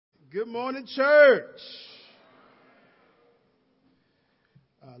Good morning, church.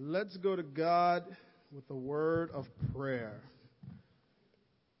 Let's go to God with a word of prayer.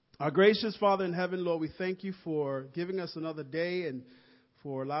 Our gracious Father in heaven, Lord, we thank you for giving us another day and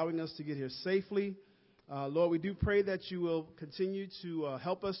for allowing us to get here safely. Lord, we do pray that you will continue to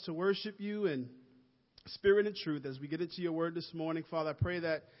help us to worship you in spirit and truth as we get into your word this morning. Father, I pray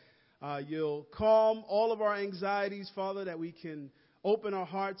that you'll calm all of our anxieties, Father, that we can open our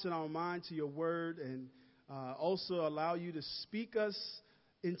hearts and our mind to your word and also allow you to speak us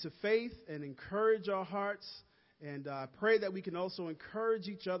into faith and encourage our hearts. And I pray that we can also encourage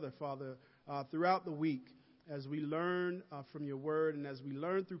each other, Father, throughout the week as we learn from your word and as we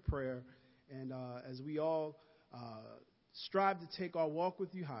learn through prayer and as we all strive to take our walk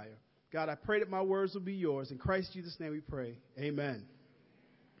with you higher. God, I pray that my words will be yours. In Christ Jesus' name we pray. Amen.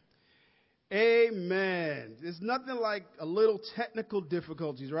 Amen. There's nothing like a little technical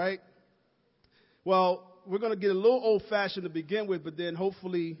difficulties, right? Well, we're going to get a little old-fashioned to begin with, but then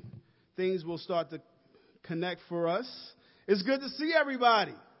hopefully things will start to connect for us. It's good to see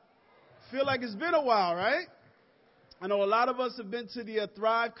everybody. Feel like it's been a while, right? I know a lot of us have been to the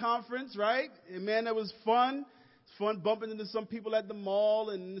Thrive conference, right? And man, that was fun. It's fun bumping into some people at the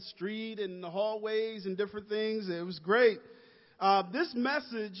mall and in the street and in the hallways and different things. It was great. This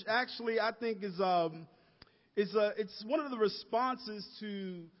message actually, I think, is it's one of the responses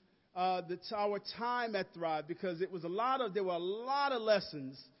to our time at Thrive, because there were a lot of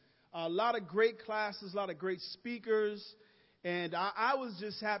lessons, a lot of great classes, a lot of great speakers, and I was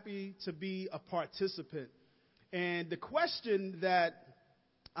just happy to be a participant. And the question that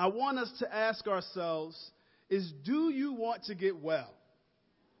I want us to ask ourselves is, do you want to get well?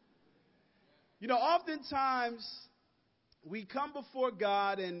 You know, oftentimes we come before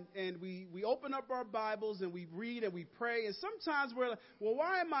God and we open up our Bibles and we read and we pray. And sometimes we're like, well,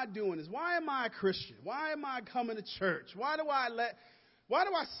 why am I doing this? Why am I a Christian? Why am I coming to church? Why do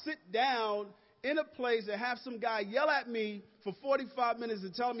I sit down in a place and have some guy yell at me for 45 minutes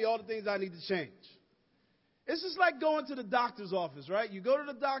and tell me all the things I need to change? It's just like going to the doctor's office, right? You go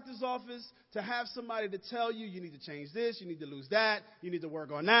to the doctor's office to have somebody to tell you, you need to change this, you need to lose that, you need to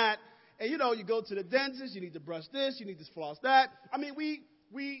work on that. And, you know, you go to the dentist, you need to brush this, you need to floss that. I mean, we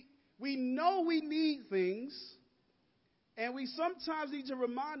know we need things, and we sometimes need to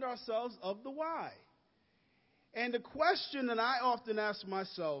remind ourselves of the why. And the question that I often ask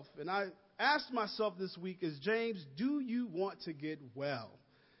myself, and I asked myself this week, is, James, do you want to get well?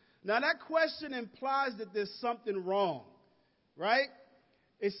 Now, that question implies that there's something wrong, right?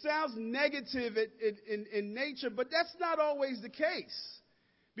 It sounds negative in nature, but that's not always the case.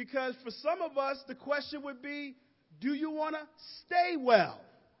 Because for some of us, the question would be, do you want to stay well?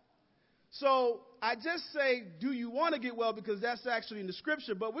 So I just say, do you want to get well, because that's actually in the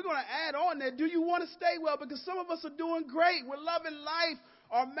scripture. But we're going to add on there, do you want to stay well? Because some of us are doing great. We're loving life.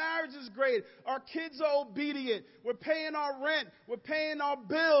 Our marriage is great. Our kids are obedient. We're paying our rent. We're paying our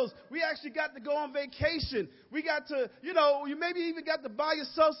bills. We actually got to go on vacation. We got to, you maybe even got to buy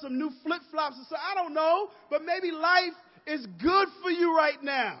yourself some new flip-flops or something. I don't know. But maybe life is good for you right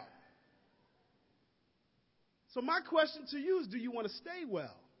now. So my question to you is, do you want to stay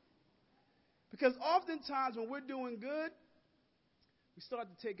well? Because oftentimes when we're doing good, we start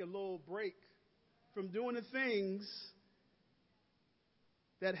to take a little break from doing the things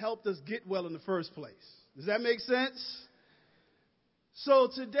that helped us get well in the first place. Does that make sense? So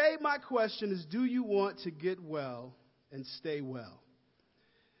today my question is, do you want to get well and stay well?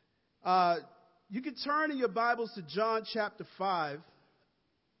 You can turn in your Bibles to John chapter 5.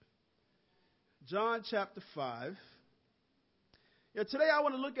 John chapter 5. Today I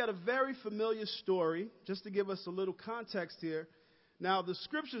want to look at a very familiar story, just to give us a little context here. Now, the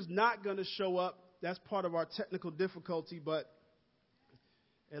scripture's not going to show up. That's part of our technical difficulty, but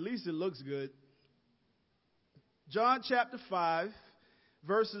at least it looks good. John chapter 5,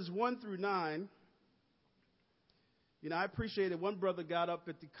 verses 1 through 9. I appreciated one brother got up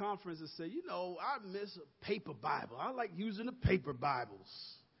at the conference and said, I miss a paper Bible. I like using the paper Bibles.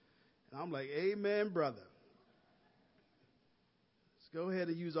 And I'm like, amen, brother. Let's go ahead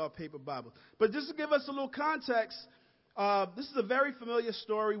and use our paper Bible. But just to give us a little context, this is a very familiar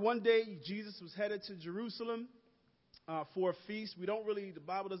story. One day, Jesus was headed to Jerusalem for a feast. The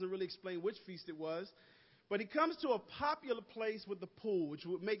Bible doesn't really explain which feast it was. But he comes to a popular place with the pool, which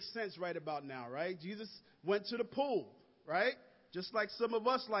would make sense right about now, right? Jesus went to the pool, right? Just like some of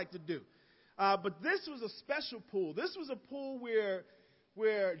us like to do. But this was a special pool. This was a pool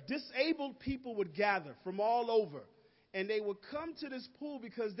where disabled people would gather from all over. And they would come to this pool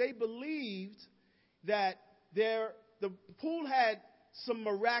because they believed that the pool had some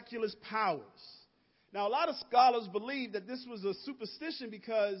miraculous powers. Now, a lot of scholars believe that this was a superstition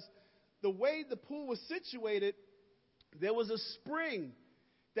because the way the pool was situated, there was a spring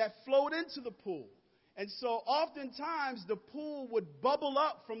that flowed into the pool. And so oftentimes the pool would bubble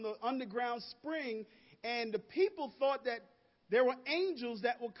up from the underground spring, and the people thought that there were angels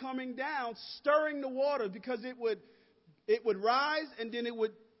that were coming down, stirring the water, because it would rise and then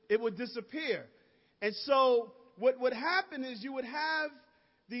it would disappear. And so what would happen is you would have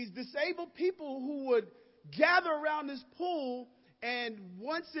these disabled people who would gather around this pool, and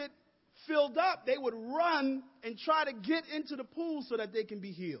once it filled up, they would run and try to get into the pool so that they can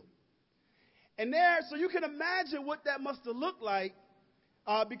be healed. And so you can imagine what that must have looked like,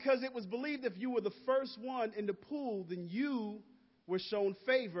 because it was believed if you were the first one in the pool, then you were shown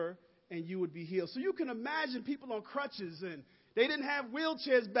favor and you would be healed. So you can imagine people on crutches, and they didn't have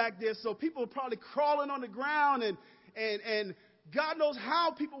wheelchairs back there, so people were probably crawling on the ground, and God knows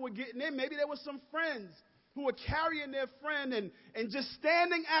how people were getting in. Maybe there were some friends who were carrying their friend and just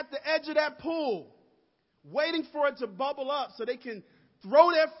standing at the edge of that pool, waiting for it to bubble up so they can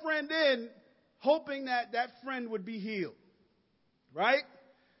throw their friend in, hoping that that friend would be healed. Right?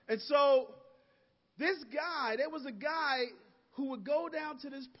 And so there was a guy who would go down to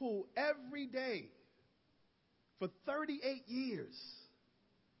this pool every day for 38 years.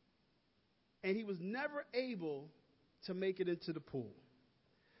 And he was never able to make it into the pool.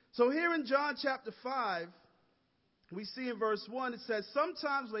 So here in John chapter 5, we see in verse 1, it says,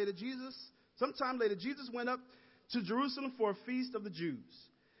 Sometime later, Jesus went up to Jerusalem for a feast of the Jews.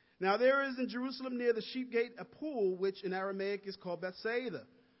 Now there is in Jerusalem near the sheep gate a pool, which in Aramaic is called Bethsaida,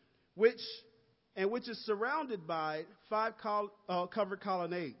 which is surrounded by 5 covered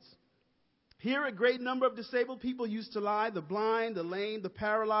colonnades. Here a great number of disabled people used to lie, the blind, the lame, the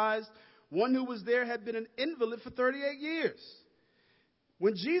paralyzed. One who was there had been an invalid for 38 years.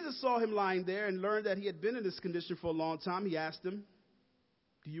 When Jesus saw him lying there and learned that he had been in this condition for a long time, he asked him,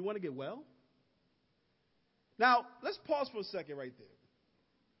 "Do you want to get well?" Now, let's pause for a second right there.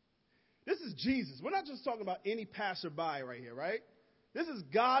 This is Jesus. We're not just talking about any passerby right here, right? This is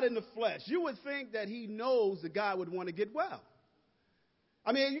God in the flesh. You would think that he knows the guy would want to get well.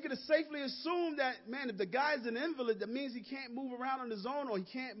 I mean, you can safely assume that, man, if the guy's an invalid, that means he can't move around on his own, or he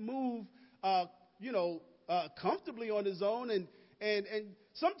can't move, comfortably on his own. And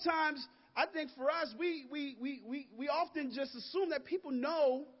sometimes I think for us, we often just assume that people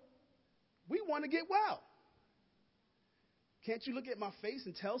know we want to get well. Can't you look at my face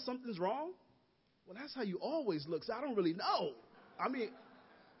and tell something's wrong? Well, that's how you always look, so I don't really know. I mean,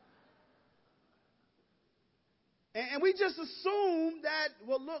 and we just assume that,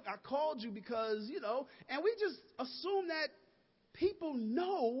 well, look, I called you because, and we just assume that people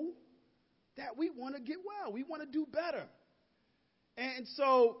know that we want to get well. We want to do better. And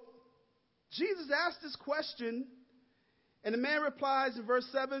so Jesus asked this question, and the man replies in verse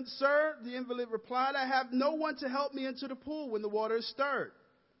 7, "Sir," the invalid replied, "I have no one to help me into the pool when the water is stirred.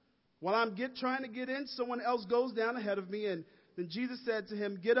 While I'm trying to get in, someone else goes down ahead of me." And then Jesus said to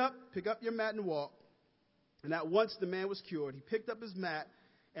him, "Get up, pick up your mat and walk." And at once the man was cured. He picked up his mat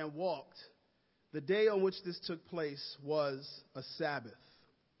and walked. The day on which this took place was a Sabbath.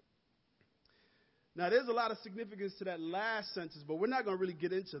 Now, there's a lot of significance to that last sentence, but we're not going to really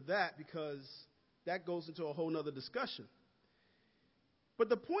get into that because that goes into a whole other discussion. But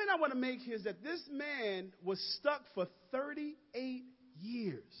the point I want to make here is that this man was stuck for 38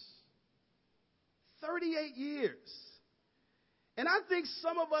 years. 38 years. And I think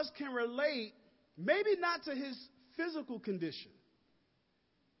some of us can relate, maybe not to his physical condition,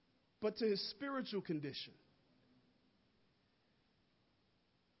 but to his spiritual condition.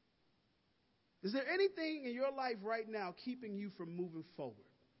 Is there anything in your life right now keeping you from moving forward?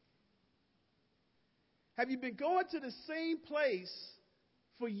 Have you been going to the same place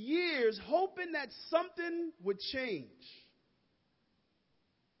for years, hoping that something would change?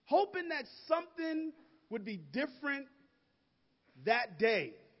 Hoping that something would be different that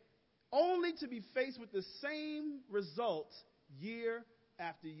day, only to be faced with the same result year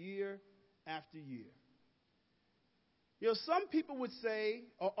after year after year. Some people would say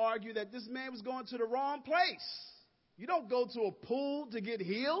or argue that this man was going to the wrong place. You don't go to a pool to get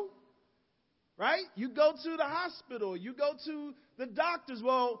healed, right? You go to the hospital. You go to the doctors.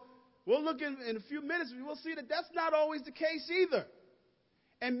 Well, we'll look in a few minutes. We'll see that that's not always the case either.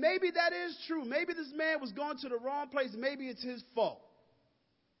 And maybe that is true. Maybe this man was going to the wrong place. Maybe it's his fault.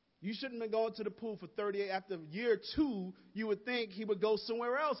 You shouldn't have been going to the pool for 38. After year 2, you would think he would go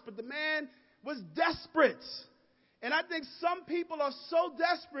somewhere else. But the man was desperate. And I think some people are so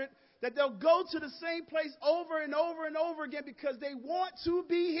desperate that they'll go to the same place over and over and over again because they want to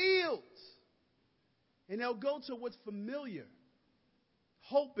be healed. And they'll go to what's familiar,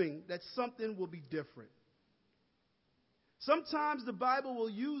 hoping that something will be different. Sometimes the Bible will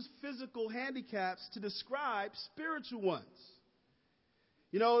use physical handicaps to describe spiritual ones.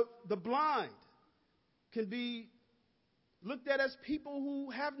 You know, the blind can be looked at as people who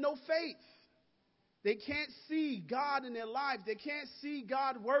have no faith. They can't see God in their lives. They can't see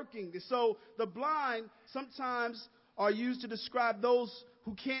God working. So the blind sometimes are used to describe those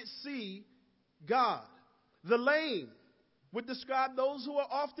who can't see God. The lame would describe those who are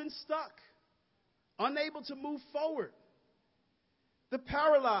often stuck, unable to move forward. The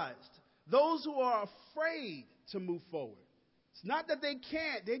paralyzed, those who are afraid to move forward. It's not that they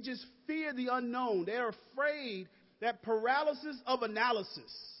can't, they just fear the unknown. They're afraid, that paralysis of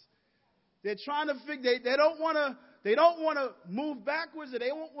analysis. They're trying to figure, they don't want to move backwards, or they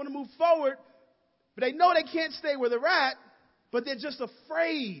don't want to move forward, but they know they can't stay where they're at, but they're just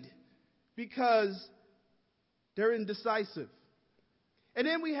afraid because they're indecisive. And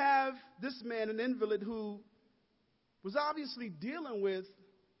then we have this man, an invalid, who was obviously dealing with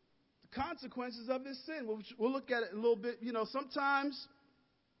the consequences of his sin. We'll look at it a little bit. You know, sometimes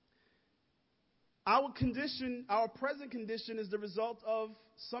our condition, our present condition, is the result of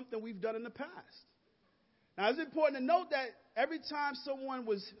something we've done in the past. Now, it's important to note that every time someone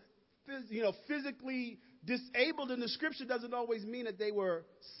was physically disabled in the Scripture doesn't always mean that they were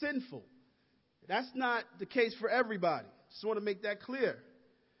sinful. That's not the case for everybody. Just want to make that clear.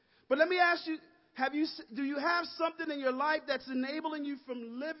 But let me ask you, do you have something in your life that's disabling you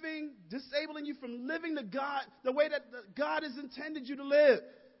from living the way that God has intended you to live?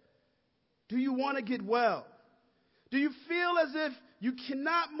 Do you want to get well? Do you feel as if you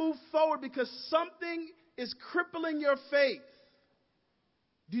cannot move forward because something is crippling your faith?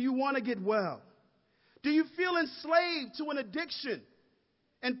 Do you want to get well? Do you feel enslaved to an addiction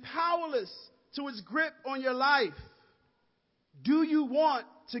and powerless to its grip on your life? Do you want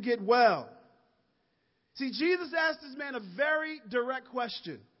to get well? See, Jesus asked this man a very direct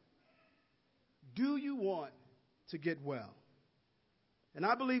question. Do you want to get well? And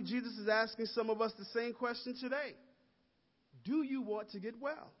I believe Jesus is asking some of us the same question today. Do you want to get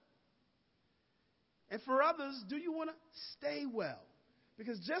well? And for others, do you want to stay well?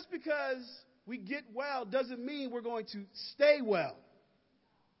 Because just because we get well doesn't mean we're going to stay well.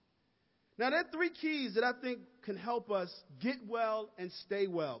 Now, there are three keys that I think can help us get well and stay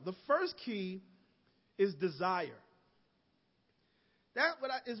well. The first key is desire. That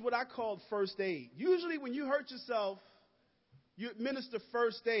is what I call first aid. Usually when you hurt yourself, you administer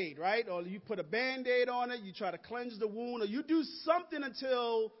first aid, right? Or you put a Band-Aid on it, you try to cleanse the wound, or you do something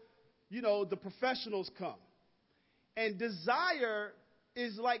until, the professionals come. And desire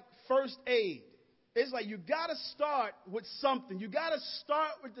is like first aid. It's like you got to start with something. You got to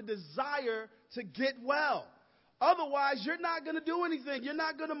start with the desire to get well. Otherwise, you're not going to do anything. You're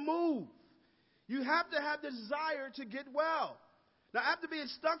not going to move. You have to have the desire to get well. Now, after being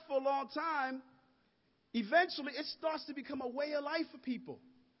stuck for a long time, eventually it starts to become a way of life for people.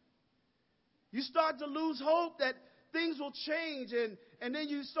 You start to lose hope that things will change, and then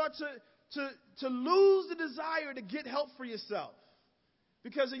you start to lose the desire to get help for yourself.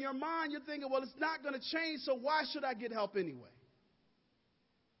 Because in your mind, you're thinking, well, it's not going to change, so why should I get help anyway?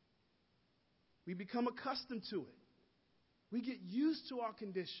 We become accustomed to it. We get used to our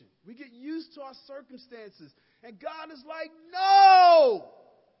condition. We get used to our circumstances. And God is like, no,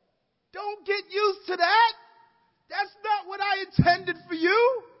 don't get used to that. That's not what I intended for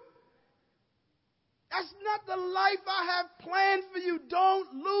you. That's not the life I have planned for you.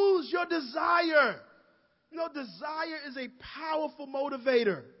 Don't lose your desire. Desire is a powerful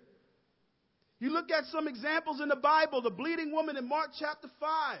motivator. You look at some examples in the Bible, the bleeding woman in Mark chapter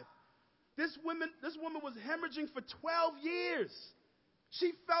 5. This woman was hemorrhaging for 12 years.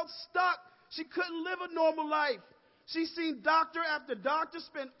 She felt stuck. She couldn't live a normal life. She seen doctor after doctor,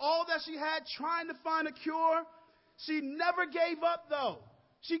 spent all that she had trying to find a cure. She never gave up, though.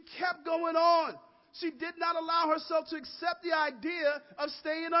 She kept going on. She did not allow herself to accept the idea of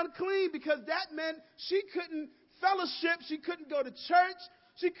staying unclean, because that meant she couldn't fellowship. She couldn't go to church.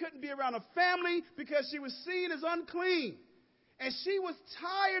 She couldn't be around her family because she was seen as unclean. And she was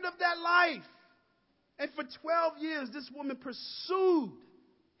tired of that life. And for 12 years, this woman pursued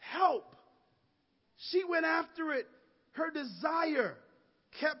help. She went after it. Her desire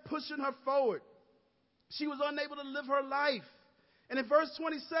kept pushing her forward. She was unable to live her life. And in verse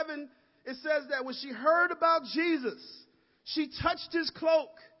 27, it says that when she heard about Jesus, she touched his cloak.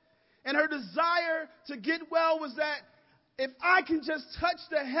 And her desire to get well was that if I can just touch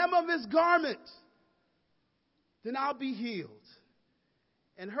the hem of his garment, then I'll be healed.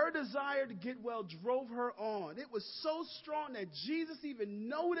 And her desire to get well drove her on. It was so strong that Jesus even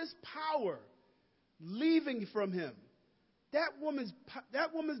noticed power leaving from him. That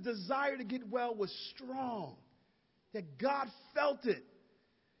woman's desire to get well was strong, that God felt it.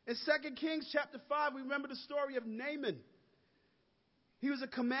 In 2 Kings chapter 5, we remember the story of Naaman. He was a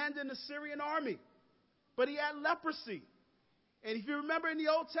commander in the Syrian army, but he had leprosy. And if you remember in the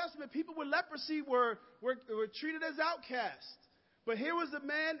Old Testament, people with leprosy were treated as outcasts. But here was a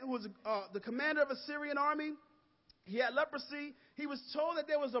man who was the commander of a Syrian army. He had leprosy. He was told that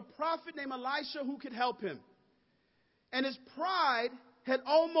there was a prophet named Elisha who could help him. And his pride had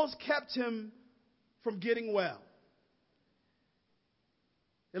almost kept him from getting well.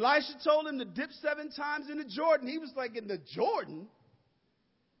 Elisha told him to dip 7 times in the Jordan. He was like, in the Jordan?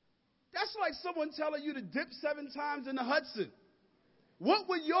 That's like someone telling you to dip 7 times in the Hudson. What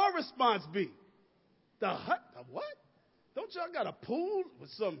would your response be? The what? Don't y'all got a pool with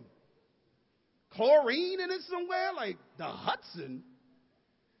some chlorine in it somewhere? Like the Hudson?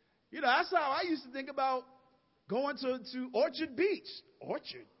 You know, that's how I used to think about going to Orchard Beach.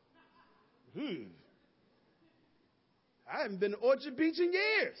 Orchard? I haven't been to Orchard Beach in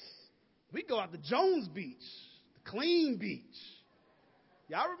years. We go out to Jones Beach, the clean beach.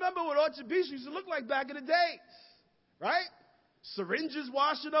 Y'all remember what Orchard Beach used to look like back in the days, right? Syringes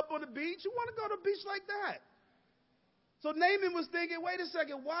washing up on the beach. You want to go to a beach like that? So Naaman was thinking, wait a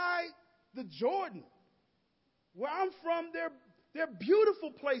second, why the Jordan? Where I'm from, they're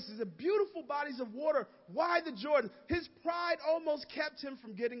beautiful places, they're beautiful bodies of water. Why the Jordan? His pride almost kept him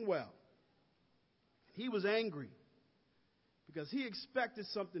from getting well. He was angry because he expected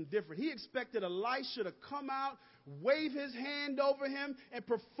something different. He expected Elisha to come out, wave his hand over him, and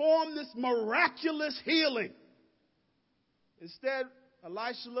perform this miraculous healing. Instead,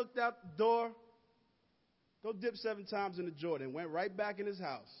 Elisha looked out the door, go dip 7 times in the Jordan, and went right back in his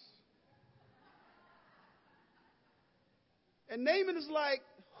house. And Naaman is like,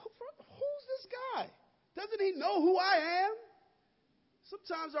 who's this guy? Doesn't he know who I am?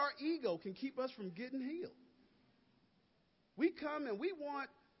 Sometimes our ego can keep us from getting healed. We come and we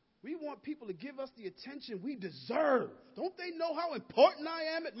want people to give us the attention we deserve. Don't they know how important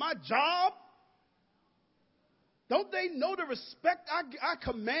I am at my job? Don't they know the respect I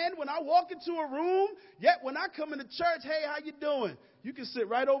command when I walk into a room? Yet when I come into church, hey, how you doing? You can sit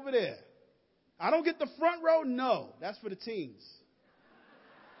right over there. I don't get the front row? No, that's for the teens.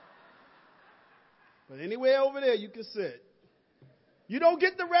 But anywhere over there, you can sit. You don't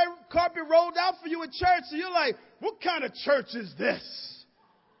get the red carpet rolled out for you at church, so you're like, what kind of church is this?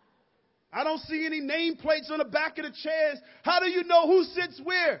 I don't see any nameplates on the back of the chairs. How do you know who sits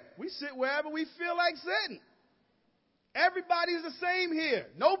where? We sit wherever we feel like sitting. Everybody's the same here.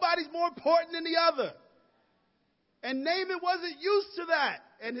 Nobody's more important than the other. And Naaman wasn't used to that.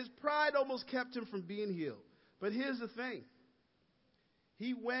 And his pride almost kept him from being healed. But here's the thing.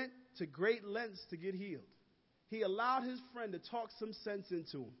 He went to great lengths to get healed. He allowed his friend to talk some sense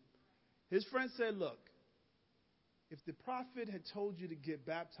into him. His friend said, look, if the prophet had told you to get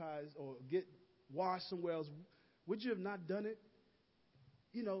baptized or get washed somewhere else, would you have not done it?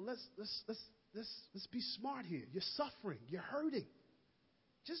 You know, let's be smart here. You're suffering. You're hurting.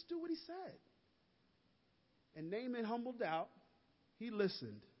 Just do what he said. And Naaman humbled out. He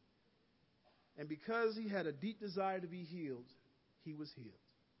listened. And because he had a deep desire to be healed, he was healed.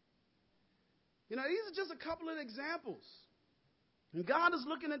 You know, these are just a couple of examples. And God is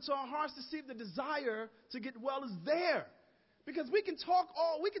looking into our hearts to see if the desire to get well is there. Because we can talk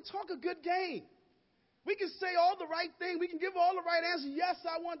a good game. We can say all the right thing. We can give all the right answers. Yes,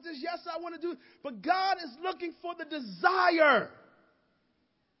 I want this. Yes, I want to do it. But God is looking for the desire.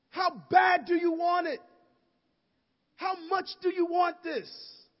 How bad do you want it? How much do you want this?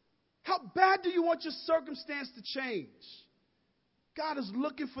 How bad do you want your circumstance to change? God is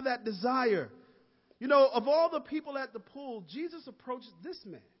looking for that desire. You know, of all the people at the pool, Jesus approached this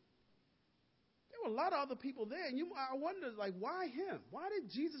man. There were a lot of other people there. And I wonder, like, why him? Why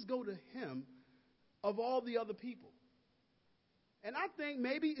did Jesus go to him of all the other people? And I think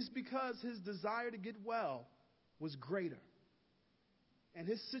maybe it's because his desire to get well was greater. And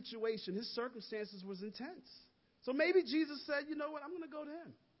his situation, his circumstances was intense. So maybe Jesus said, you know what, I'm going to go to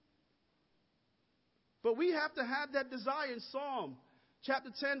him. But we have to have that desire. In Psalm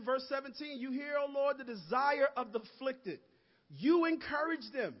chapter 10, verse 17, you hear, O Lord, the desire of the afflicted. You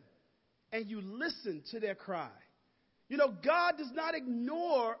encourage them and you listen to their cry. You know, God does not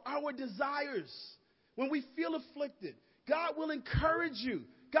ignore our desires when we feel afflicted. God will encourage you.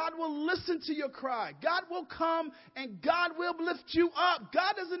 God will listen to your cry. God will come and God will lift you up.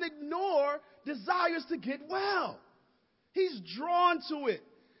 God doesn't ignore desires to get well. He's drawn to it.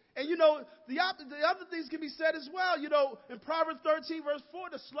 And, the other things can be said as well. In Proverbs 13, verse 4,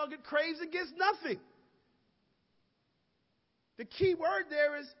 the sluggard craves and gets nothing. The key word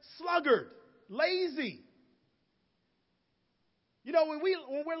there is sluggard, lazy. When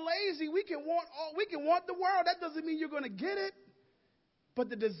we're lazy, we can want the world. That doesn't mean you're going to get it. But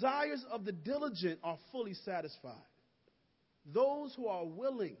the desires of the diligent are fully satisfied. Those who are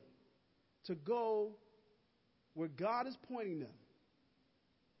willing to go where God is pointing them,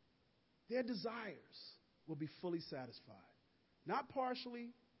 their desires will be fully satisfied. Not partially,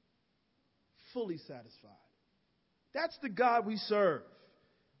 fully satisfied. That's the God we serve.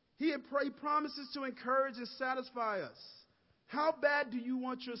 He promises to encourage and satisfy us. How bad do you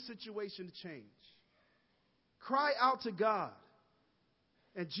want your situation to change? Cry out to God,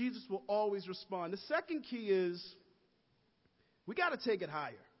 and Jesus will always respond. The second key is we got to take it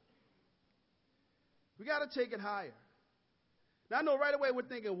higher. We got to take it higher. Now, I know right away we're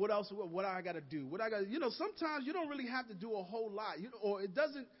thinking, what else? What I got to do? Sometimes you don't really have to do a whole lot, or it's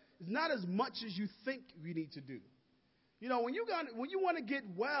not as much as you think you need to do. When you want to get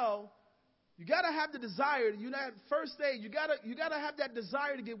well, you got to have the desire. That first stage, you got to have that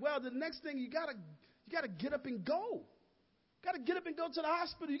desire to get well. The next thing, you got to get up and go. You got to get up and go to the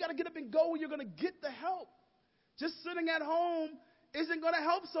hospital. You got to get up and go where you're going to get the help. Just sitting at home isn't going to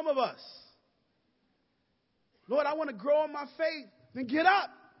help some of us. Lord, I want to grow in my faith. Then get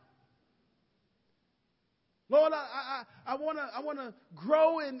up. Lord, I want to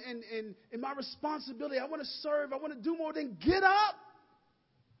grow in my responsibility. I want to serve. I want to do more. Then get up.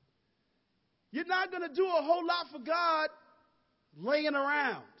 You're not going to do a whole lot for God laying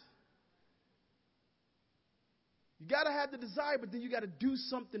around. You got to have the desire, but then you got to do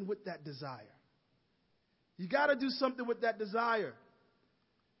something with that desire. You got to do something with that desire.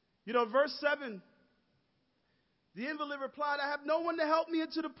 Verse 7, the invalid replied, I have no one to help me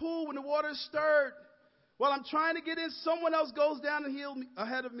into the pool when the water is stirred. While I'm trying to get in, someone else goes down and heals me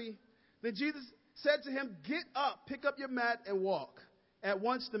ahead of me. Then Jesus said to him, get up, pick up your mat and walk. At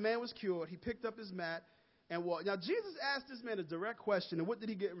once the man was cured. He picked up his mat and walked. Now Jesus asked this man a direct question, and what did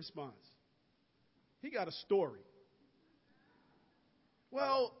he get in response? He got a story.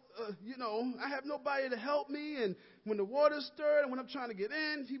 Well, I have nobody to help me, and when the water's stirred and when I'm trying to get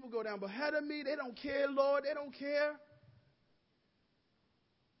in, people go down ahead of me. They don't care, Lord. They don't care.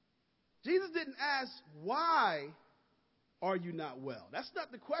 Jesus didn't ask, why are you not well? That's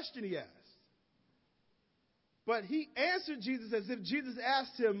not the question he asked. But he answered Jesus as if Jesus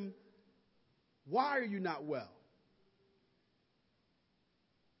asked him, why are you not well?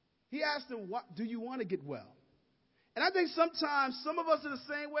 He asked him, do you want to get well? And I think sometimes some of us are the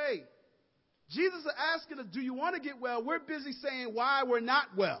same way. Jesus is asking us, do you want to get well? We're busy saying why we're not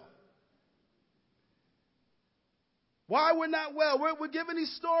well. Why we're not well. We're giving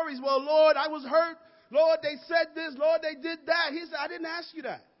these stories. Well, Lord, I was hurt. Lord, they said this. Lord, they did that. He said, I didn't ask you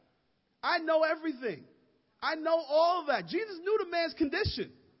that. I know everything. I know all of that. Jesus knew the man's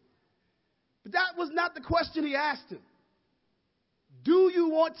condition. But that was not the question he asked him. Do you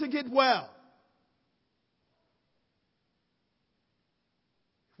want to get well?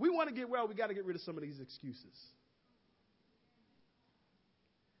 If we want to get well, we got to get rid of some of these excuses.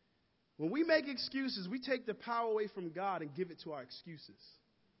 When we make excuses, we take the power away from God and give it to our excuses.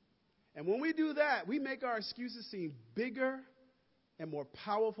 And when we do that, we make our excuses seem bigger and more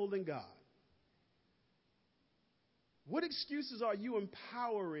powerful than God. What excuses are you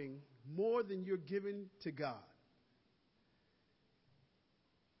empowering more than you're giving to God?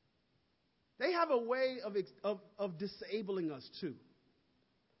 They have a way of disabling us too.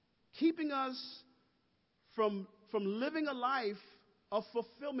 Keeping us from living a life of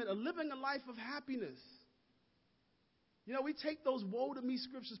fulfillment, living a life of happiness. We take those woe to me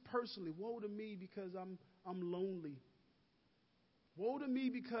scriptures personally. Woe to me because I'm lonely. Woe to me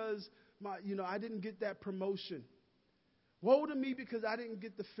because I didn't get that promotion. Woe to me because I didn't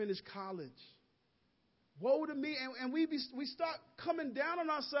get to finish college. Woe to me. And we start coming down on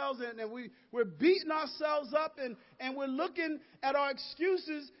ourselves and we're beating ourselves up and we're looking at our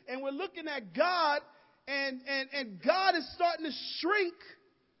excuses and we're looking at God and God is starting to shrink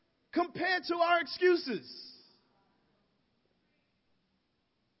compared to our excuses.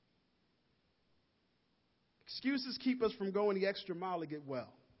 Excuses keep us from going the extra mile to get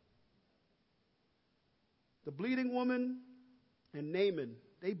well. The bleeding woman and Naaman,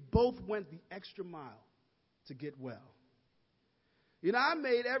 they both went the extra mile to get well. I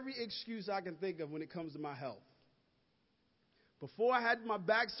made every excuse I can think of when it comes to my health. Before I had my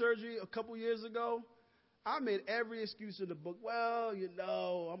back surgery a couple years ago, I made every excuse in the book. Well, you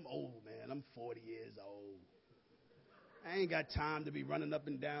know, I'm old, man. I'm 40 years old. I ain't got time to be running up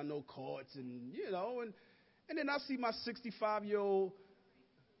and down no courts and, you know, and then I see my 65-year-old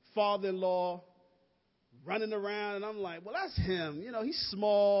father-in-law running around, and I'm like, well, that's him. You know, he's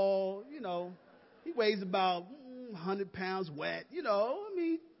small. You know, he weighs about 100 pounds wet. You know, I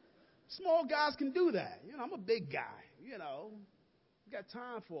mean, small guys can do that. You know, I'm a big guy. You know, got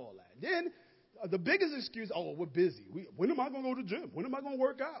time for all that. Then the biggest excuse, oh, we're busy. When am I going to go to the gym? When am I going to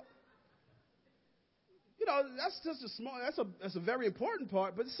work out? You know, that's just a small, that's a very important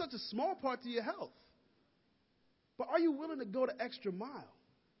part, but it's such a small part to your health. But are you willing to go the extra mile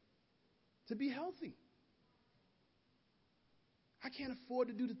to be healthy? I can't afford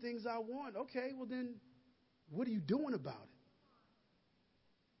to do the things I want. Okay, well then, what are you doing about it?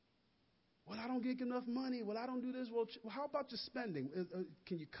 Well, I don't get enough money. Well, I don't do this. Well, how about your spending?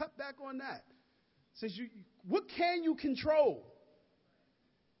 Can you cut back on that? Since what can you control?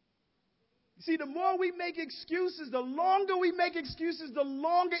 You see, the more we make excuses, the longer we make excuses, the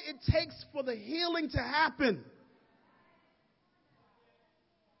longer it takes for the healing to happen.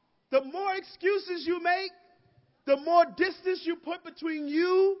 The more excuses you make, the more distance you put between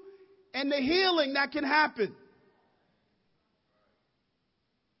you and the healing that can happen.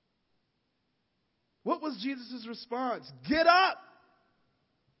 What was Jesus' response? Get up.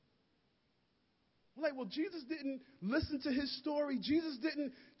 We're like, well, Jesus didn't listen to his story. Jesus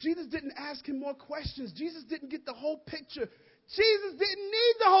didn't ask him more questions. Jesus didn't get the whole picture. Jesus didn't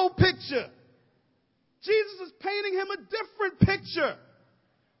need the whole picture. Jesus is painting him a different picture.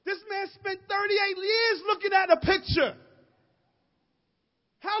 This man spent 38 years looking at a picture.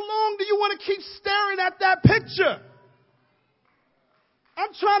 How long do you want to keep staring at that picture?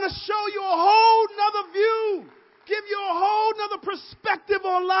 I'm trying to show you a whole nother view, give you a whole nother perspective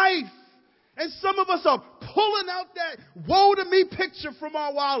on life. And some of us are pulling out that woe to me picture from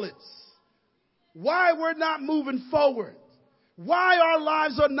our wallets. Why we're not moving forward. Why our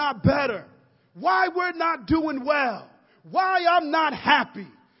lives are not better. Why we're not doing well. Why I'm not happy.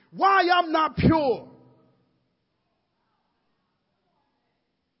 Why I'm not pure.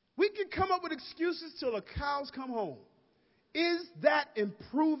 We can come up with excuses till the cows come home. Is that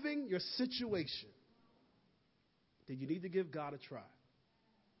improving your situation? Then you need to give God a try.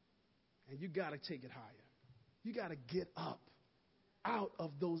 And you got to take it higher. You got to get up out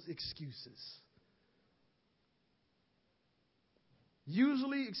of those excuses.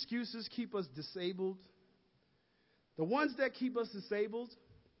 Usually excuses keep us disabled. The ones that keep us disabled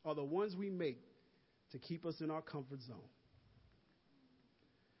are the ones we make to keep us in our comfort zone.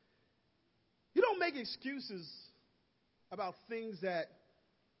 You don't make excuses about things that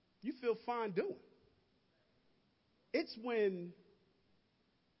you feel fine doing. It's when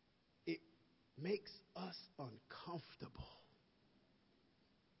it makes us uncomfortable.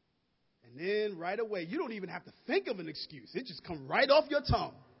 And then right away, you don't even have to think of an excuse. It just comes right off your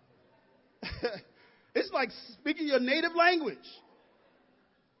tongue. It's like speaking your native language.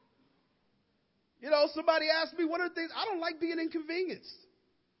 You know, somebody asked me, what are the things? I don't like being inconvenienced.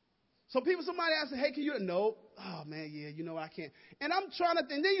 Somebody asked, hey, can you? No. Oh, man, yeah, you know, I can't. And I'm trying to,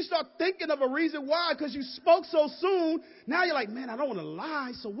 and then you start thinking of a reason why, because you spoke so soon. Now you're like, man, I don't want to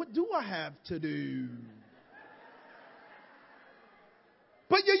lie, so what do I have to do?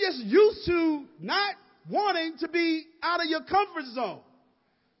 But you're just used to not wanting to be out of your comfort zone.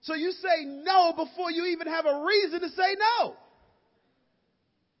 So you say no before you even have a reason to say no.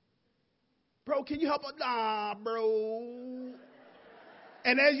 Bro, can you help? Nah, bro.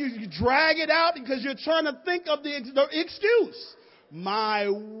 And as you drag it out because you're trying to think of the excuse. My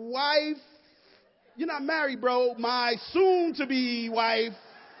wife, you're not married, bro. My soon-to-be wife.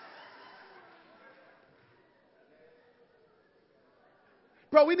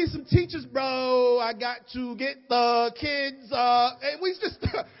 Bro, we need some teachers, bro. I got to get the kids. And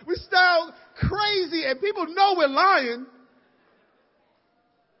we sound crazy, and people know we're lying.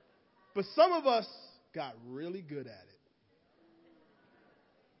 But some of us got really good at it.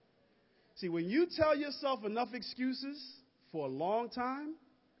 See, when you tell yourself enough excuses for a long time,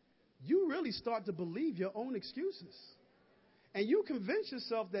 you really start to believe your own excuses. And you convince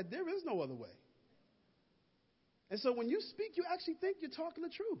yourself that there is no other way. And so when you speak, you actually think you're talking the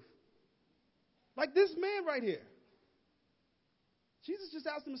truth. Like this man right here. Jesus just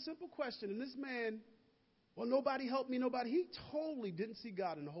asked him a simple question, and this man, well, nobody helped me, nobody. He totally didn't see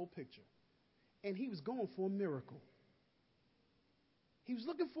God in the whole picture. And he was going for a miracle. He was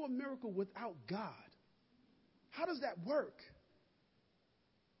looking for a miracle without God. How does that work?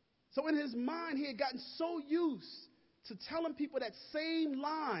 So in his mind, he had gotten so used to telling people that same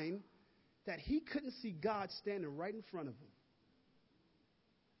line that he couldn't see God standing right in front of him.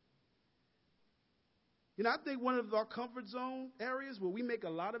 You know, I think one of our comfort zone areas where we make a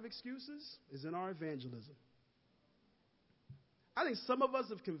lot of excuses is in our evangelism. I think some of us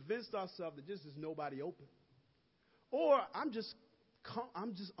have convinced ourselves that just there's nobody open. Or I'm just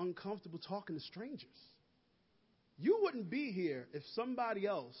uncomfortable talking to strangers. You wouldn't be here if somebody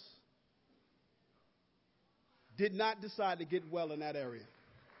else did not decide to get well in that area.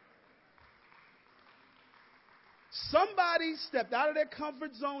 Somebody stepped out of their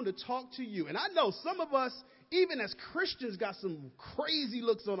comfort zone to talk to you. And I know some of us, even as Christians, got some crazy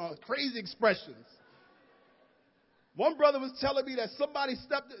looks on our crazy expressions. One brother was telling me that somebody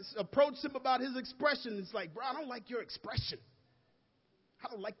approached him about his expression. It's like, bro, I don't like your expression. I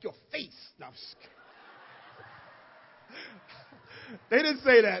don't like your face. No, I'm just kidding. They didn't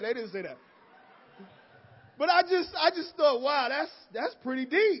say that. But I just thought, wow, that's pretty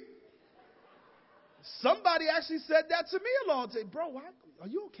deep. Somebody actually said that to me a long time. Bro, why, are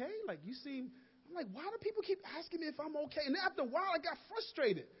you okay? Like, I'm like, why do people keep asking me if I'm okay? And after a while, I got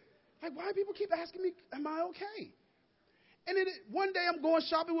frustrated. Like, why do people keep asking me, am I okay? And then one day I'm going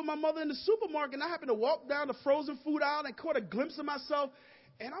shopping with my mother in the supermarket, and I happened to walk down the frozen food aisle and caught a glimpse of myself.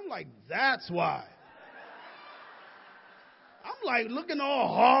 And I'm like, that's why. I'm like looking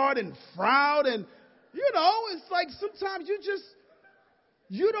all hard and proud. And, you know, it's like sometimes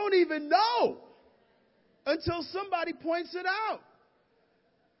you don't even know until somebody points it out.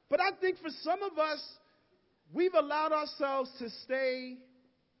 But I think for some of us, we've allowed ourselves to stay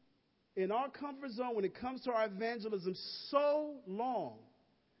in our comfort zone when it comes to our evangelism so long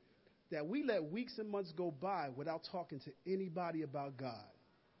that we let weeks and months go by without talking to anybody about God.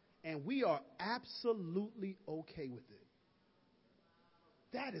 And we are absolutely okay with it.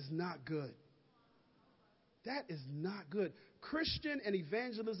 That is not good. That is not good. Christian and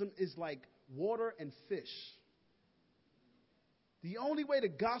evangelism is like water and fish. The only way the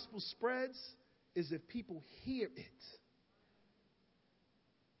gospel spreads is if people hear it.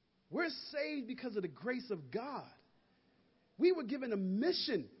 We're saved because of the grace of God. We were given a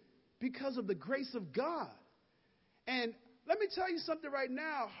mission because of the grace of God. And let me tell you something right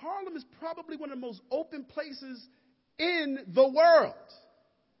now. Harlem is probably one of the most open places in the world.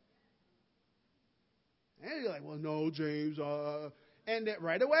 And you're like, well, no, James. And that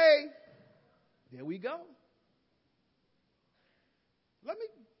right away, there we go. Let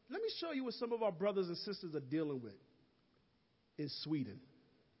me show you what some of our brothers and sisters are dealing with in Sweden.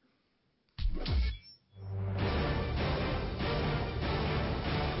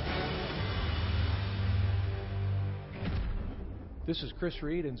 This is Chris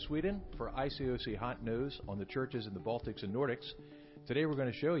Reed in Sweden for ICOC Hot News on the churches in the Baltics and Nordics. Today we're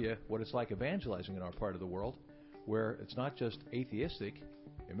going to show you what it's like evangelizing in our part of the world, where it's not just atheistic.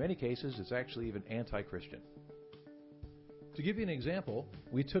 In many cases, it's actually even anti-Christian. To give you an example,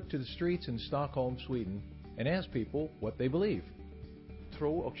 we took to the streets in Stockholm, Sweden, and asked people what they believe.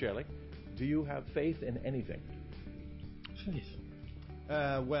 Tro och kärlek. Do you have faith in anything? Faith?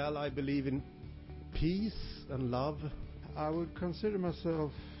 Well, I believe in peace and love. I would consider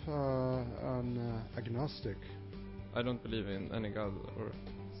myself an agnostic. I don't believe in any God or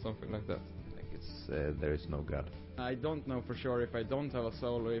something like that. I think it's there is no God. I don't know for sure if I don't have a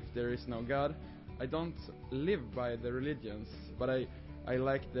soul or if there is no God. I don't live by the religions, but I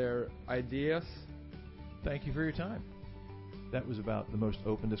like their ideas. Thank you for your time. That was about the most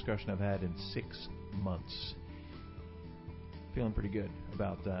open discussion I've had in 6 months. Feeling pretty good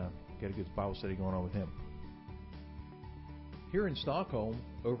about got a good Bible study going on with him. Here in Stockholm,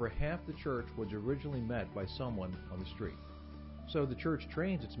 over half the church was originally met by someone on the street. So the church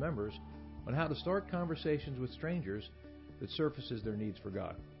trains its members on how to start conversations with strangers that surfaces their needs for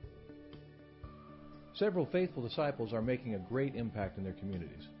God. Several faithful disciples are making a great impact in their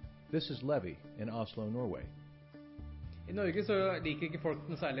communities. This is Levi in Oslo, Norway. I Norge så liker ikke folk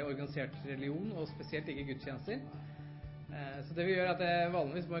noe særlig organisert religion, og spesielt ikke gudstjenester. Så det vi gjør er at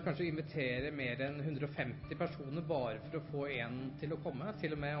vanligvis må jeg kanskje invitere mer enn 150 personer bare for å få en til å komme,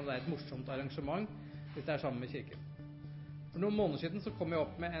 til og med om det er et morsomt arrangement, hvis det er sammen med kirken. For noen måneder siden så kom jeg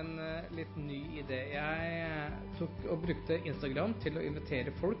opp med en litt ny idé. Jeg tok og brukte Instagram til å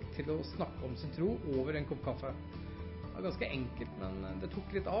invitere folk til å snakke om sin tro over en kopp kaffe. Det var ganske enkelt, men det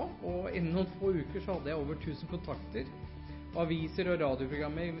tok litt av, og innen noen få uker så hadde jeg over 1000 kontakter, og aviser og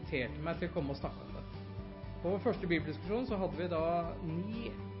radioprogrammer inviterte meg til å komme og snakke om det. På vår første bibeldiskusjon så hadde vi da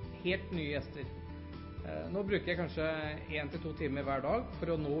 9 helt nye gjester. Nå bruker jeg kanskje 1 til 2 timer hver dag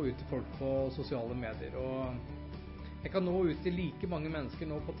for å nå ut til folk på sosiale medier. Og Jeg kan nå ut til like mange mennesker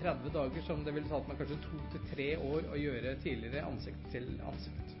nå på 30 dager som det ville tatt meg kanskje 2 til 3 år å gjøre tidligere ansikt til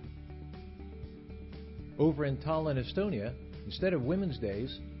ansikt. Over in Tallinn, Estonia, instead of Women's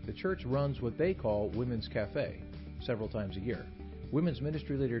Days, the church runs what they call Women's Cafe several times a year. Women's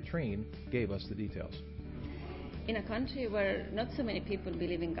ministry leader Trine gave us the details. In a country where not so many people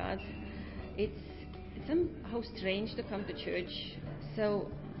believe in God, it's somehow strange to come to church.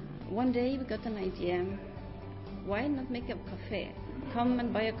 So one day we got an idea. Why not make a cafe? Come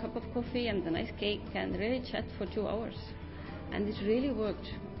and buy a cup of coffee and a nice cake and really chat for 2 hours. And it really worked.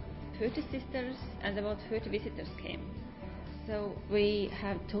 30 sisters and about 30 visitors came. So we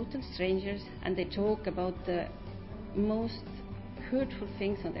have total strangers and they talk about the most hurtful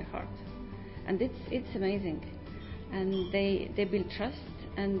things on their heart. And it's amazing. And they build trust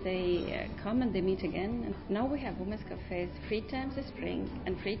and they come and they meet again. And now we have women's cafes 3 times in spring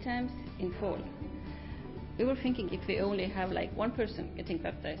and 3 times in fall. We were thinking if we only have like 1 person getting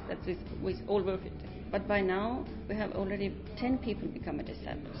baptized, that was all worth it. But by now, we have already 10 people become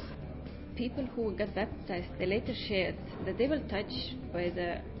disciples. People who got baptized, they later shared that they were touched by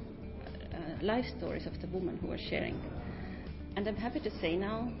the life stories of the women who were sharing. And I'm happy to say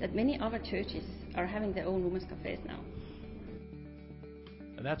now that many other churches are having their own women's cafes now.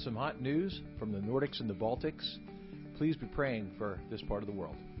 And that's some hot news from the Nordics and the Baltics. Please be praying for this part of the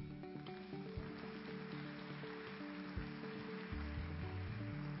world.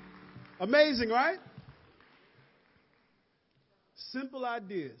 Amazing, right? Simple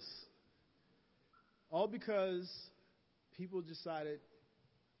ideas. All because people decided,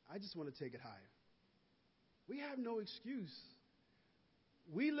 I just want to take it higher. We have no excuse.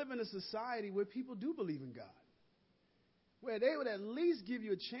 We live in a society where people do believe in God, where they would at least give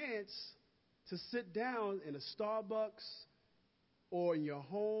you a chance to sit down in a Starbucks or in your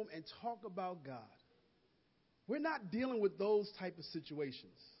home and talk about God. We're not dealing with those type of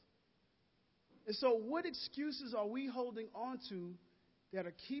situations. And so what excuses are we holding on to that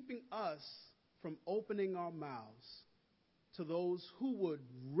are keeping us from opening our mouths to those who would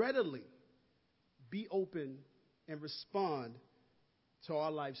readily be open and respond to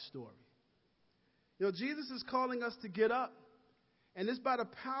our life story? You know, Jesus is calling us to get up. And it's by the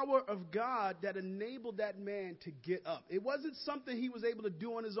power of God that enabled that man to get up. It wasn't something he was able to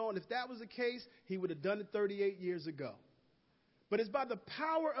do on his own. If that was the case, he would have done it 38 years ago. But it's by the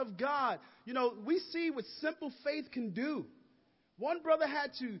power of God. You know, we see what simple faith can do. One brother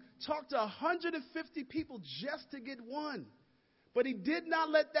had to talk to 150 people just to get one. But he did not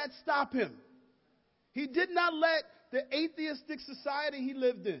let that stop him. He did not let the atheistic society he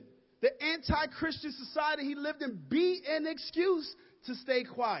lived in, the anti-Christian society he lived in, be an excuse to stay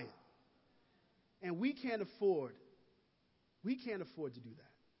quiet. And we can't afford to do that.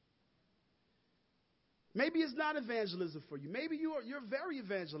 Maybe it's not evangelism for you. Maybe you're very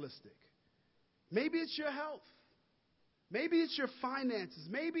evangelistic. Maybe it's your health. Maybe it's your finances.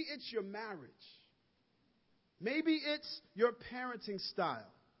 Maybe it's your marriage. Maybe it's your parenting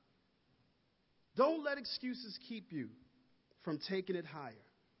style. Don't let excuses keep you from taking it higher.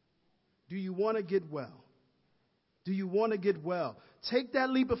 Do you want to get well? Do you want to get well? Take that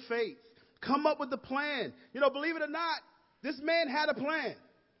leap of faith. Come up with a plan. You know, believe it or not, this man had a plan.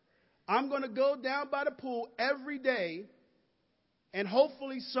 I'm going to go down by the pool every day, and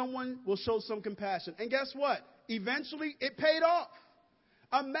hopefully someone will show some compassion. And guess what? Eventually, it paid off.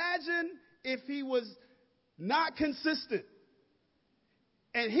 Imagine if he was not consistent,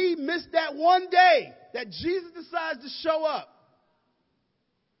 and he missed that one day that Jesus decides to show up.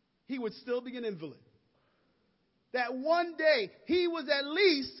 He would still be an invalid. That one day, he was at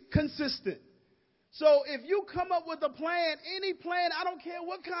least consistent. So if you come up with a plan, any plan, I don't care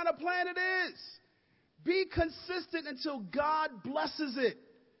what kind of plan it is, be consistent until God blesses it.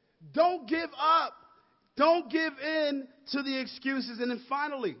 Don't give up. Don't give in to the excuses. And then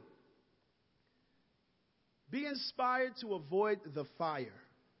finally, be inspired to avoid the fire.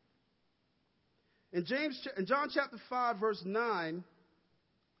 In John chapter 5, verse 9,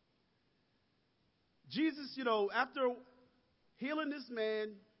 Jesus, after healing this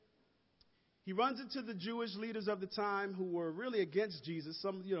man, he runs into the Jewish leaders of the time who were really against Jesus.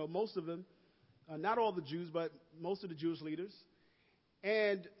 Most of them, not all the Jews, but most of the Jewish leaders.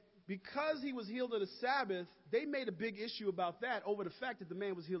 And because he was healed on the Sabbath, they made a big issue about that over the fact that the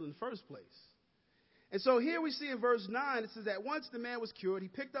man was healed in the first place. And so here we see in verse 9, it says that once the man was cured, he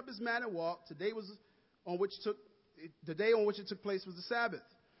picked up his mat and walked. The day on which it took place was the Sabbath.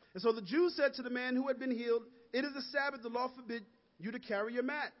 And so the Jews said to the man who had been healed, "It is the Sabbath, the law forbid you to carry your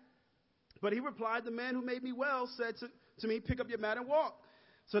mat." But he replied, "The man who made me well said to me, 'Pick up your mat and walk.'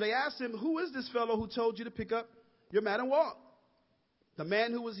 So they asked him, 'Who is this fellow who told you to pick up your mat and walk. The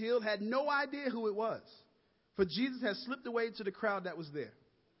man who was healed had no idea who it was, for Jesus had slipped away to the crowd that was there.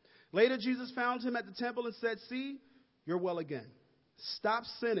 Later, Jesus found him at the temple and said, "See, you're well again. Stop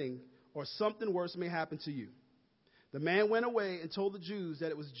sinning, or something worse may happen to you." The man went away and told the Jews that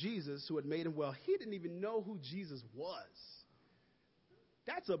it was Jesus who had made him well. He didn't even know who Jesus was.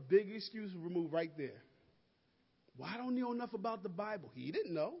 That's a big excuse to remove right there. Why don't you know enough about the Bible? He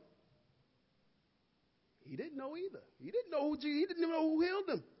didn't know. He didn't know either. He didn't know he didn't even know who healed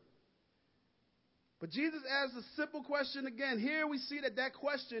him. But Jesus asked a simple question again. Here we see that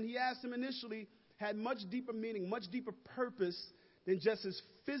question he asked him initially had much deeper meaning, much deeper purpose than just his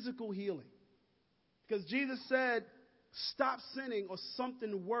physical healing. Because Jesus said, "Stop sinning or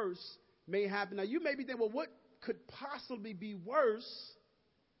something worse may happen." Now you may be thinking, well, what could possibly be worse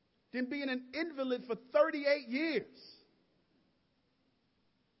than being an invalid for 38 years?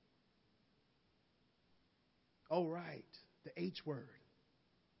 Oh, right, the H word.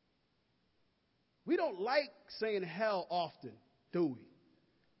 We don't like saying hell often, do we?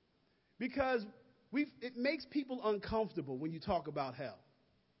 Because it makes people uncomfortable when you talk about hell.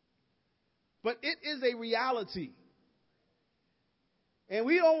 But it is a reality. And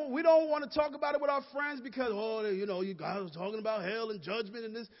we don't want to talk about it with our friends because, you guys are talking about hell and judgment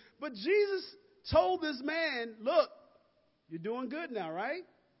and this. But Jesus told this man, look, you're doing good now, right?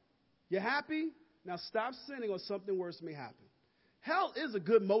 You're happy? Now stop sinning or something worse may happen. Hell is a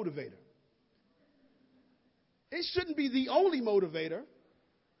good motivator. It shouldn't be the only motivator,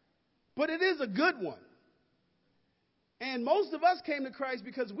 but it is a good one. And most of us came to Christ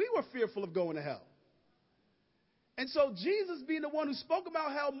because we were fearful of going to hell. And so Jesus, being the one who spoke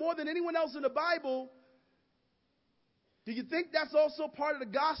about hell more than anyone else in the Bible, do you think that's also part of the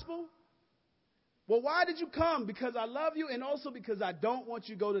gospel? Well, why did you come? Because I love you, and also because I don't want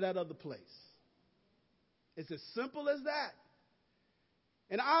you to go to that other place. It's as simple as that.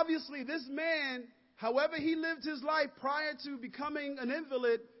 And obviously this man, however he lived his life prior to becoming an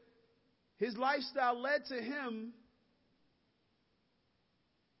invalid, his lifestyle led to him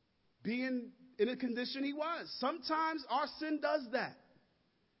being in a condition he was. Sometimes our sin does that.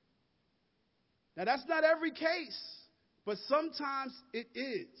 Now that's not every case, but sometimes it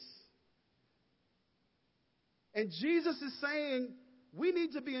is. And Jesus is saying we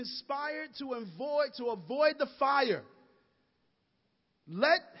need to be inspired to avoid the fire.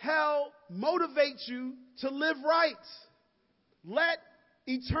 Let hell motivate you to live right. Let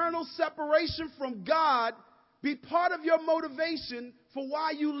eternal separation from God be part of your motivation for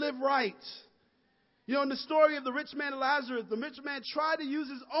why you live right. You know, in the story of the rich man and Lazarus, the rich man tried to use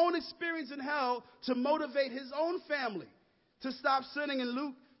his own experience in hell to motivate his own family to stop sinning in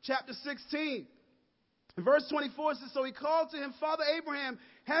Luke chapter 16. In verse 24 it says, so he called to him, Father Abraham,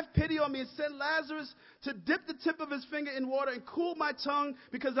 have pity on me and send Lazarus to dip the tip of his finger in water and cool my tongue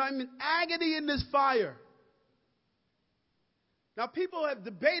because I'm in agony in this fire. Now, people have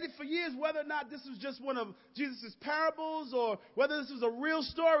debated for years whether or not this was just one of Jesus' parables or whether this was a real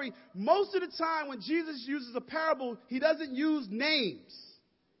story. Most of the time when Jesus uses a parable, he doesn't use names.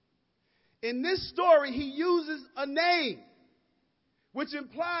 In this story, he uses a name, which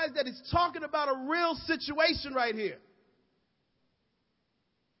implies that it's talking about a real situation right here.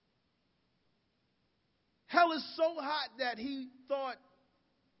 Hell is so hot that he thought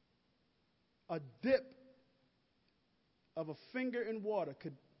a dip of a finger in water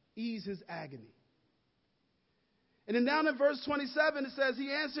could ease his agony. And then down in verse 27, it says,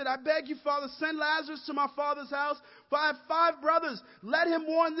 he answered, I beg you, Father, send Lazarus to my father's house, for I have 5 brothers. Let him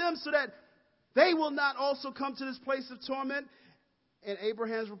warn them so that they will not also come to this place of torment. And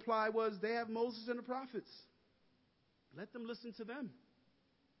Abraham's reply was, they have Moses and the prophets. Let them listen to them.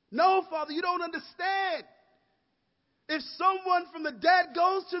 No, Father, you don't understand. If someone from the dead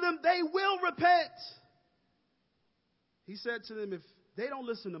goes to them, they will repent. He said to them, if they don't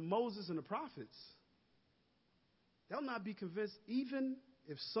listen to Moses and the prophets, they'll not be convinced even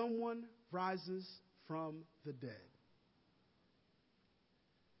if someone rises from the dead.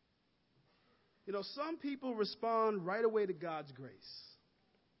 You know, some people respond right away to God's grace.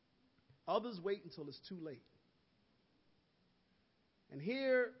 Others wait until it's too late. And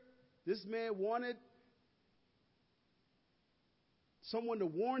here, this man wanted someone to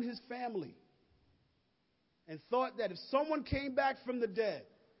warn his family and thought that if someone came back from the dead,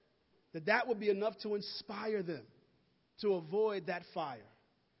 that would be enough to inspire them to avoid that fire.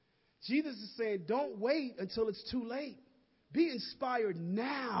 Jesus is saying, don't wait until it's too late. Be inspired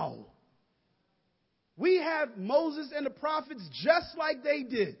now. We have Moses and the prophets just like they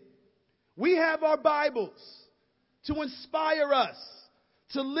did. We have our Bibles to inspire us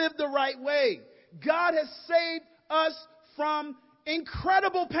to live the right way. God has saved us from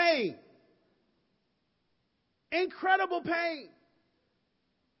incredible pain. Incredible pain.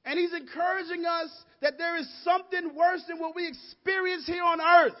 And he's encouraging us that there is something worse than what we experience here on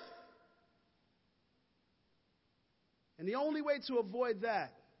earth. And the only way to avoid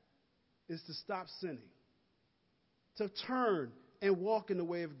that is to stop sinning, to turn and walk in the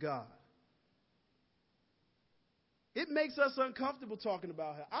way of God. It makes us uncomfortable talking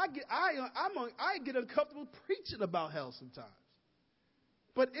about hell. I get uncomfortable preaching about hell sometimes.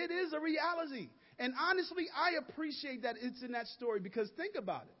 But it is a reality. And honestly, I appreciate that it's in that story because think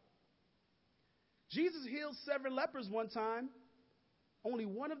about it. Jesus healed 7 lepers one time. Only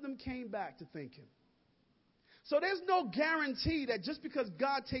one of them came back to thank him. So there's no guarantee that just because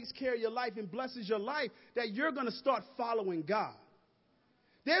God takes care of your life and blesses your life, that you're going to start following God.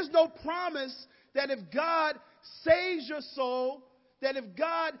 There's no promise that if God saves your soul, that if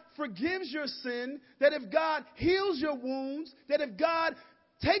God forgives your sin, that if God heals your wounds, that if God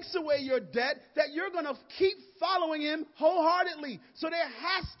takes away your debt, that you're going to keep following him wholeheartedly. So there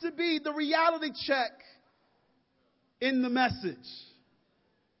has to be the reality check in the message.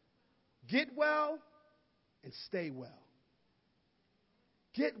 Get well and stay well.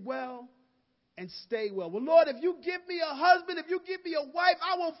 Get well and stay well. Well, Lord, if you give me a husband, if you give me a wife,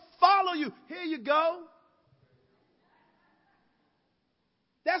 I will follow you. Here you go.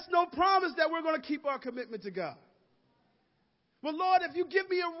 That's no promise that we're going to keep our commitment to God. Well, Lord, if you give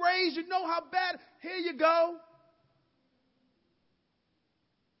me a raise, you know how bad. Here you go.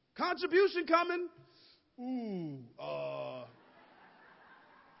 Contribution coming. You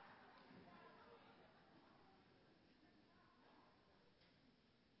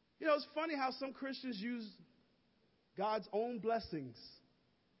know, it's funny how some Christians use God's own blessings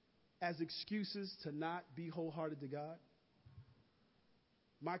as excuses to not be wholehearted to God.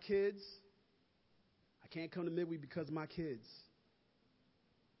 My kids, I can't come to midweek because of my kids.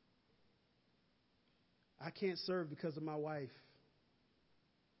 I can't serve because of my wife.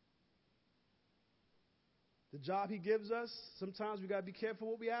 The job he gives us, sometimes we got to be careful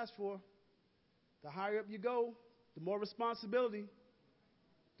what we ask for. The higher up you go, the more responsibility,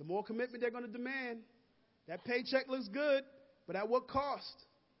 the more commitment they're going to demand. That paycheck looks good, but at what cost?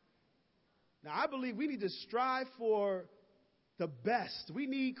 Now, I believe we need to strive for the best. We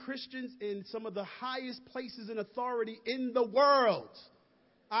need Christians in some of the highest places in authority in the world.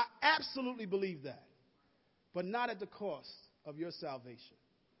 I absolutely believe that. But not at the cost of your salvation.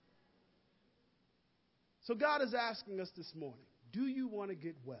 So God is asking us this morning, do you want to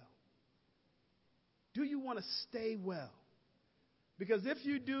get well? Do you want to stay well? Because if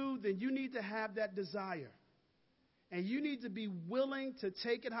you do, then you need to have that desire. And you need to be willing to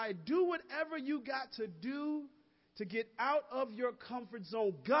take it higher. Do whatever you got to do to get out of your comfort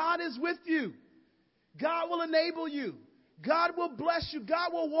zone. God is with you. God will enable you. God will bless you.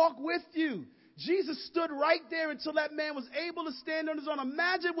 God will walk with you. Jesus stood right there until that man was able to stand on his own.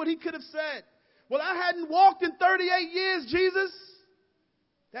 Imagine what he could have said. Well, I hadn't walked in 38 years, Jesus.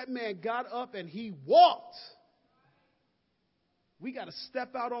 That man got up and he walked. We got to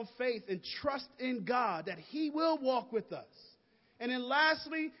step out on faith and trust in God that he will walk with us. And then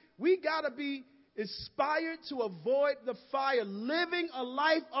lastly, we got to be inspired to avoid the fire, living a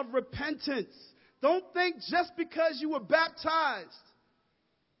life of repentance. Don't think just because you were baptized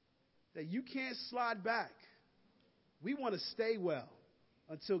that you can't slide back. We want to stay well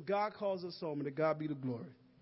until God calls us home, and to God be the glory.